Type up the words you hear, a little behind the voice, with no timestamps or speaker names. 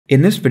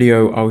In this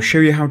video, I'll show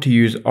you how to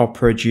use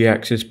Opera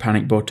GX's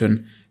panic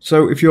button.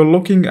 So if you're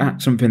looking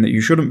at something that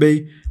you shouldn't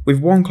be, with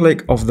one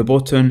click of the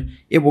button,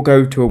 it will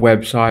go to a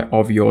website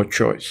of your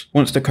choice.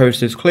 Once the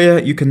coast is clear,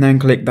 you can then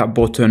click that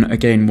button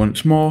again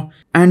once more,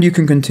 and you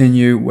can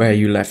continue where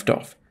you left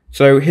off.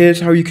 So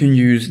here's how you can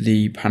use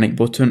the panic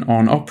button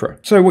on Opera.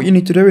 So what you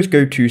need to do is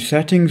go to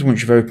settings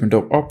once you've opened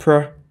up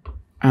Opera,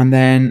 and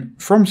then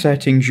from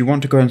settings, you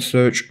want to go and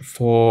search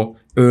for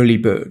early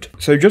bird.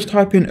 So just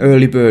type in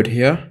early bird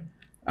here,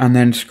 and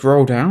then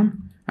scroll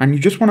down, and you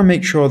just want to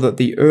make sure that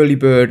the early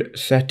bird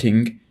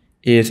setting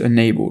is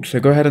enabled. So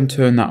go ahead and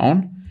turn that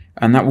on,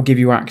 and that will give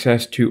you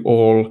access to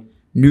all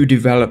new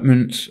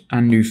developments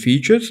and new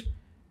features.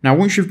 Now,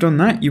 once you've done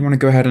that, you want to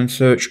go ahead and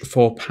search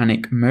for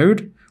panic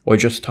mode, or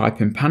just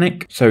type in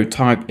panic. So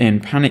type in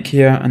panic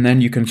here, and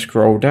then you can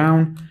scroll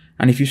down.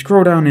 And if you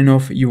scroll down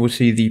enough, you will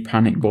see the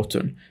panic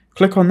button.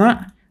 Click on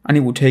that, and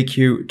it will take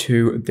you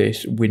to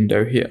this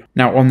window here.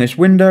 Now on this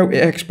window,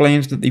 it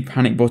explains that the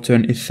panic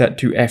button is set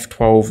to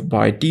F12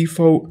 by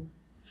default.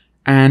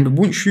 And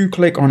once you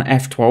click on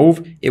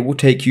F12, it will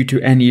take you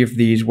to any of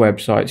these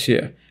websites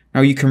here.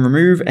 Now you can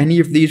remove any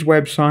of these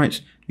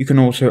websites. You can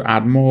also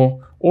add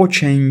more or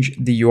change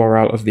the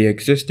URL of the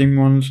existing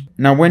ones.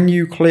 Now when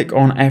you click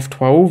on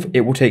F12,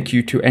 it will take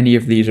you to any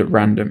of these at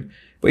random.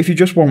 But if you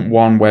just want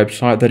one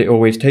website that it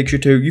always takes you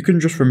to, you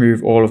can just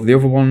remove all of the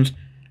other ones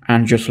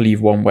and just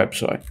leave one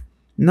website.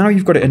 Now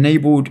you've got it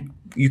enabled,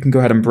 you can go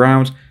ahead and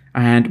browse,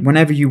 and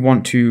whenever you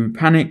want to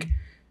panic,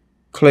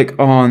 click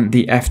on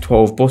the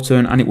F12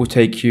 button and it will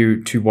take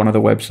you to one of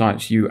the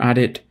websites you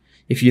added.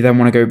 If you then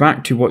want to go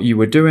back to what you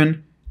were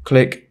doing,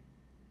 click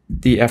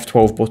the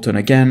F12 button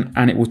again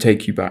and it will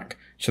take you back.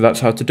 So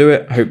that's how to do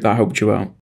it. I hope that helped you out.